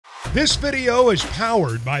This video is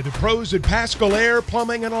powered by the pros at Pascal Air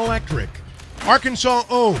Plumbing and Electric. Arkansas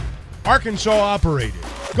owned, Arkansas operated.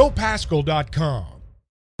 GoPascal.com.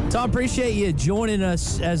 Tom, appreciate you joining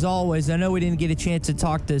us as always. I know we didn't get a chance to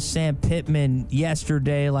talk to Sam Pittman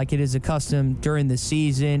yesterday like it is accustomed during the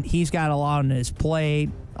season. He's got a lot on his plate.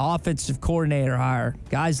 Offensive coordinator hire,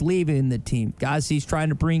 guys leaving the team, guys he's trying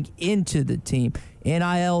to bring into the team,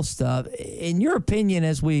 NIL stuff. In your opinion,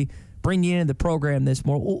 as we bring you into the program this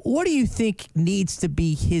morning, what do you think needs to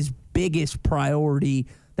be his biggest priority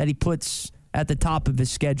that he puts at the top of his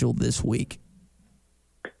schedule this week?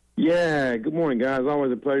 Yeah, good morning, guys.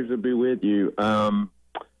 Always a pleasure to be with you. I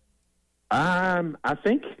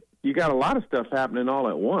think you got a lot of stuff happening all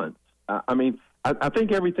at once. I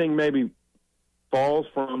think everything maybe falls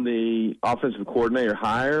from the offensive coordinator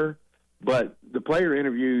hire, but the player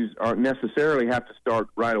interviews aren't necessarily have to start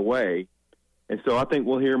right away. And so I think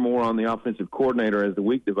we'll hear more on the offensive coordinator as the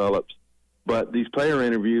week develops. But these player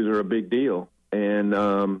interviews are a big deal. And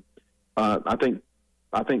I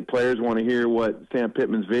think players want to hear what Sam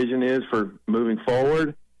Pittman's vision is for moving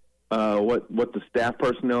forward, what the staff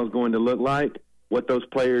personnel is going to look like, what those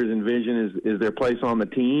players envision is their place on the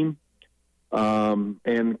team.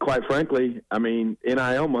 And quite frankly, I mean,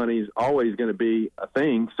 NIL money is always going to be a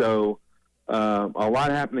thing. So a lot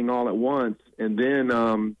happening all at once. And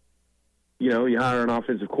then, you hire an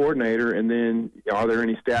offensive coordinator, and then are there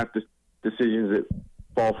any staff decisions that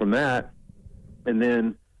fall from that? And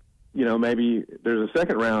then, maybe there's a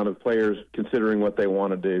second round of players considering what they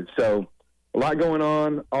want to do. So a lot going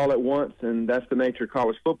on all at once, and that's the nature of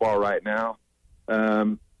college football right now.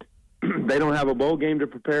 They don't have a bowl game to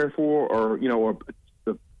prepare for or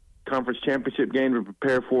the conference championship game to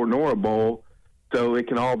prepare for, nor a bowl. So it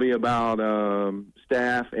can all be about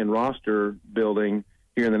staff and roster building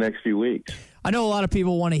here in the next few weeks. I know a lot of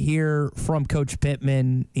people want to hear from Coach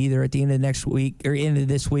Pittman either at the end of next week or end of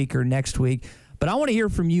this week or next week. But I want to hear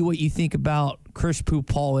from you what you think about Chris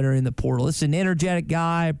Paul entering the portal. This is an energetic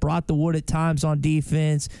guy, brought the wood at times on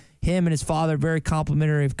defense. Him and his father very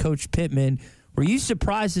complimentary of Coach Pittman. Were you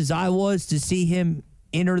surprised as I was to see him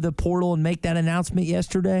enter the portal and make that announcement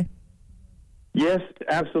yesterday? Yes,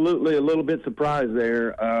 absolutely. A little bit surprised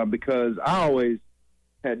there because I always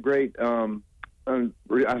had great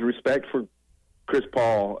respect for Chris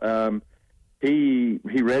Paul. He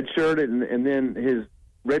redshirted, and then his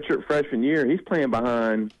redshirt freshman year, he's playing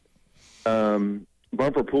behind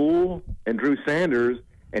Bumper Poole and Drew Sanders,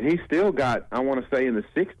 and he still got, I want to say, in the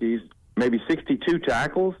 60s, maybe 62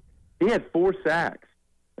 tackles. He had 4 sacks,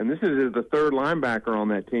 and this is the third linebacker on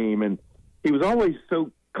that team. And he was always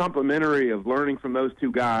so complimentary of learning from those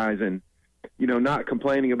two guys and, not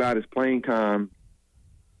complaining about his playing time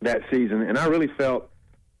that season. And I really felt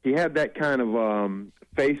he had that kind of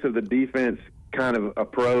face of the defense kind of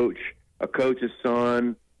approach, a coach's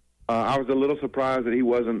son. I was a little surprised that he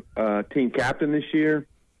wasn't team captain this year,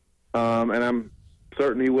 and I'm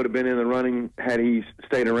certain he would have been in the running had he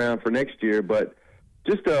stayed around for next year. But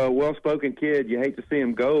just a well-spoken kid. You hate to see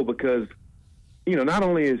him go because, not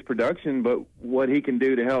only his production, but what he can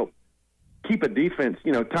do to help keep a defense,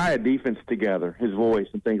 tie a defense together, his voice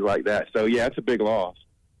and things like that. So, yeah, it's a big loss.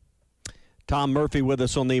 Tom Murphy with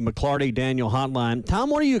us on the McClarty-Daniel hotline. Tom,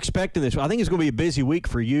 what are you expecting this? I think it's going to be a busy week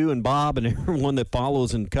for you and Bob and everyone that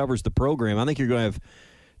follows and covers the program. I think you're going to have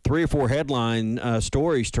 3 or 4 headline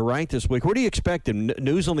stories to write this week. What are you expecting?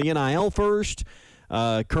 News on the NIL first?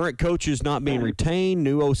 Current coaches not being retained?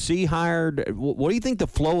 New OC hired? What do you think the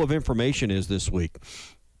flow of information is this week?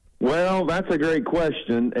 Well, that's a great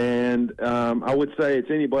question, and I would say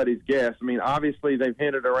it's anybody's guess. I mean, obviously they've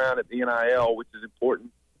hinted around at the NIL, which is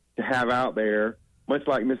important to have out there, much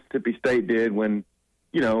like Mississippi State did when,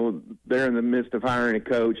 they're in the midst of hiring a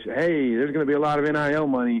coach. Hey, there's going to be a lot of NIL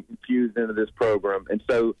money infused into this program. And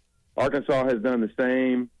so Arkansas has done the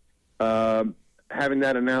same. Having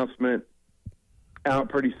that announcement out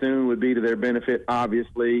pretty soon would be to their benefit,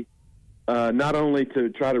 obviously, not only to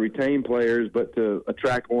try to retain players, but to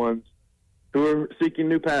attract ones who are seeking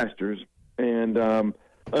new pastures. And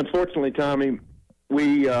unfortunately, Tommy,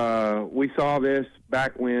 we saw this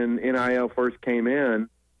back when NIL first came in.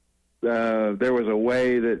 There was a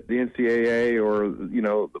way that the NCAA or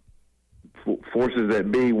the forces that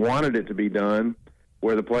be wanted it to be done,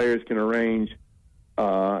 where the players can arrange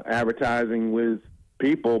advertising with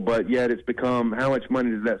people, but yet it's become how much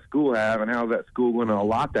money does that school have and how is that school going to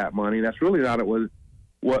allot that money? That's really not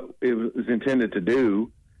what it was intended to do.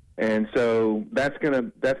 And so that's gonna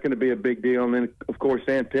be a big deal. And then, of course,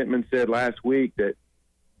 Sam Pittman said last week that,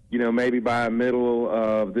 maybe by middle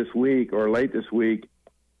of this week or late this week,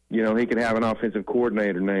 he could have an offensive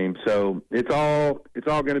coordinator name. So it's all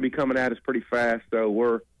going to be coming at us pretty fast. So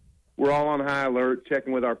we're all on high alert,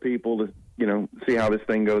 checking with our people to see how this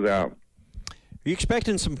thing goes out. Are you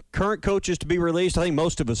expecting some current coaches to be released? I think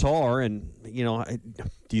most of us are, and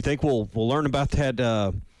do you think we'll learn about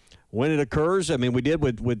that when it occurs? I mean, we did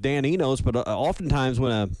with Dan Enos, but oftentimes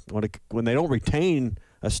when they don't retain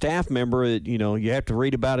a staff member, you have to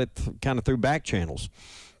read about it kind of through back channels.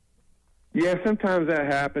 Yeah, sometimes that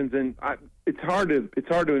happens, and it's hard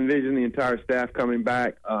to envision the entire staff coming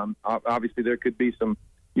back. Obviously, there could be some,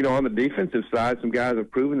 on the defensive side, some guys have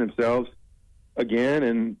proven themselves again,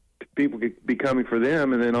 and people could be coming for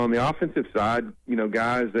them. And then on the offensive side,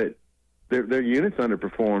 guys that their units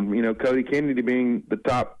underperformed. Cody Kennedy being the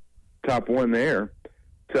top one there.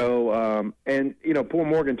 So, poor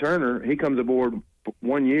Morgan Turner, he comes aboard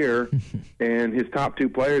 1 year, and his top two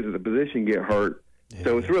players at the position get hurt.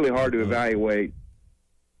 So it's really hard to evaluate,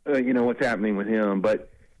 what's happening with him. But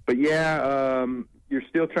yeah, you're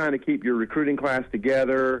still trying to keep your recruiting class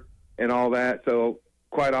together and all that. So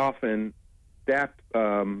quite often, staff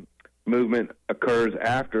movement occurs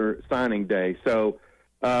after signing day. So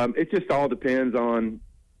it just all depends on,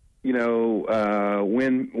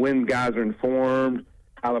 when guys are informed,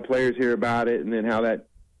 how the players hear about it, and then how that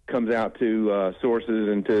comes out to sources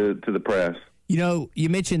and to the press. You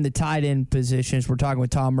mentioned the tight end positions. We're talking with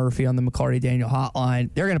Tom Murphy on the McClarty-Daniel hotline.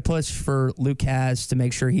 They're going to push for Luke Haas to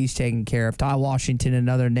make sure he's taken care of. Ty Washington,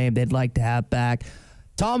 another name they'd like to have back.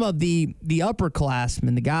 Tom, of the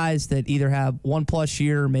upperclassmen, the guys that either have 1+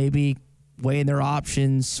 year or maybe weighing their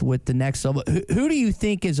options with the next level, who do you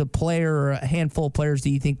think is a player or a handful of players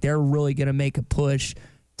do you think they're really going to make a push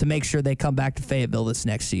to make sure they come back to Fayetteville this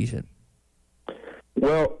next season?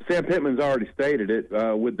 Well, Sam Pittman's already stated it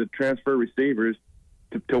with the transfer receivers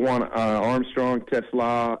to want Armstrong,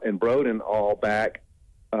 Tesla, and Broden all back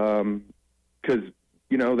because,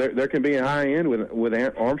 there can be a high end with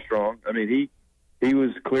Armstrong. I mean, he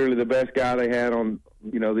was clearly the best guy they had on,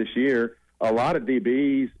 this year. A lot of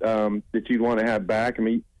DBs that you'd want to have back. I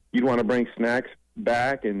mean, you'd want to bring Snacks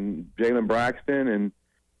back and Jalen Braxton. And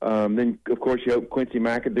then, of course, you hope Quincy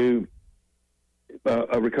McAdoo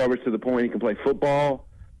recovers to the point he can play football.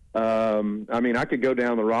 I could go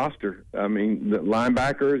down the roster. I mean, the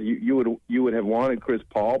linebackers, you would have wanted Chris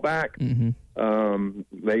Paul back. Mm-hmm.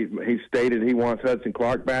 He stated he wants Hudson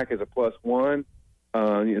Clark back as a +1.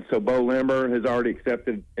 So Bo Limber has already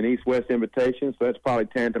accepted an East-West invitation, so that's probably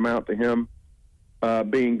tantamount to him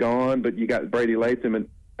being gone. But you got Brady Latham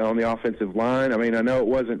on the offensive line. I mean, I know it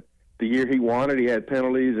wasn't the year he wanted. He had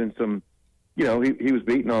penalties and some, he was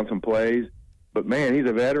beaten on some plays. But, man, he's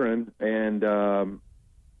a veteran, and,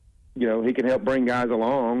 he can help bring guys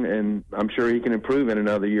along, and I'm sure he can improve in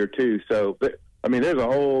another year too. So, there's a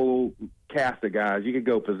whole cast of guys. You could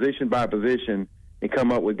go position by position and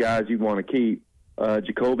come up with guys you'd want to keep.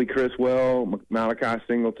 Jacoby Criswell, Malachi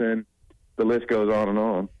Singleton, the list goes on and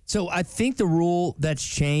on. So I think the rule that's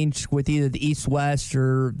changed with either the East-West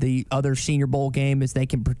or the other Senior Bowl game is they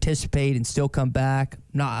can participate and still come back.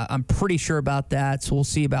 I'm pretty sure about that, so we'll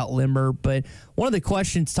see about Limber. But one of the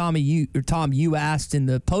questions, Tom, you asked in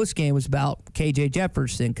the post game was about KJ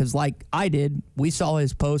Jefferson, because like I did, we saw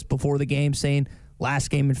his post before the game saying last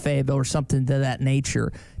game in Fayetteville or something to that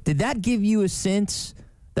nature. Did that give you a sense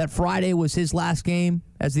that Friday was his last game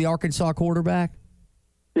as the Arkansas quarterback?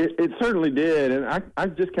 It certainly did, and I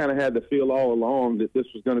just kind of had the feel all along that this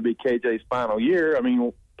was going to be KJ's final year. I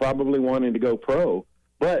mean, probably wanting to go pro.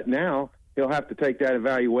 But now he'll have to take that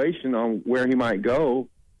evaluation on where he might go,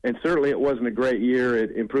 and certainly it wasn't a great year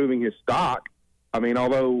at improving his stock. I mean,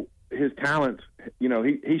 although his talent,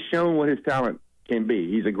 he's shown what his talent can be.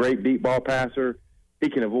 He's a great deep ball passer. He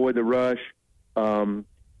can avoid the rush.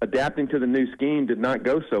 Adapting to the new scheme did not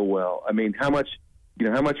go so well. I mean, how much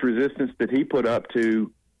resistance did he put up to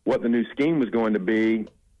what the new scheme was going to be?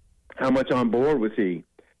 How much on board was he?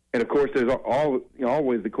 And of course, there's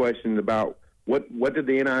always the question about what did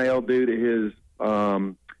the NIL do to his,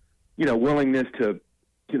 willingness to,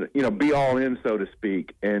 be all in, so to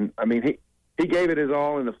speak. And I mean, he gave it his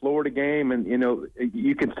all in the Florida game, and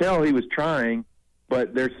you can tell he was trying.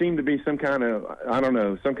 But there seemed to be some kind of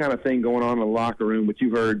thing going on in the locker room, which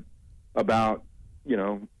you've heard about,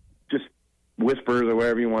 just whispers or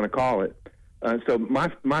whatever you want to call it. So my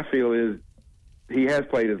feel is he has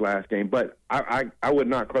played his last game, but I would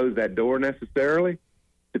not close that door necessarily,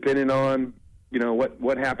 depending on,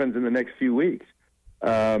 what happens in the next few weeks.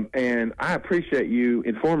 And I appreciate you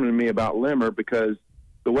informing me about Limmer, because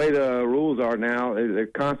the way the rules are now, they're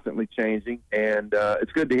constantly changing, and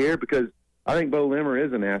it's good to hear, because I think Bo Limmer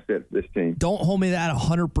is an asset for this team. Don't hold me that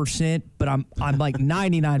 100%, but I'm like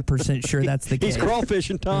 99% sure that's the case. He's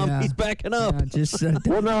crawfishing, Tom. Yeah. He's backing up. Yeah, just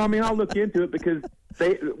Well, no, I mean, I'll look into it because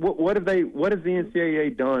what has the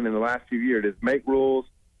NCAA done in the last few years is make rules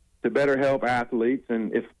to better help athletes,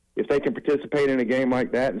 and if they can participate in a game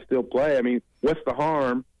like that and still play, I mean, what's the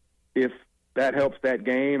harm if that helps that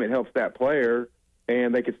game, it helps that player,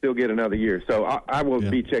 and they could still get another year. So I will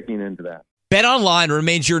be checking into that. BetOnline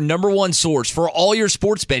remains your number one source for all your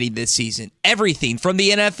sports betting this season. Everything from the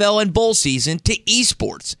NFL and bowl season to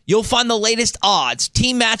esports. You'll find the latest odds,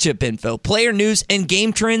 team matchup info, player news, and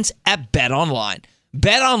game trends at BetOnline.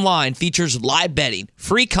 BetOnline features live betting,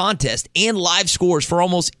 free contests, and live scores for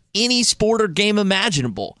almost any sport or game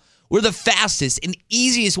imaginable. We're the fastest and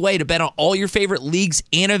easiest way to bet on all your favorite leagues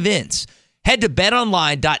and events. Head to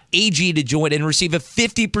betonline.ag to join and receive a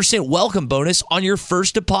 50% welcome bonus on your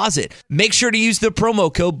first deposit. Make sure to use the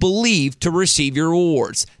promo code BELIEVE to receive your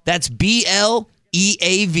rewards. That's BLEAV.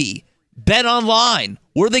 BetOnline,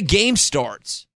 where the game starts.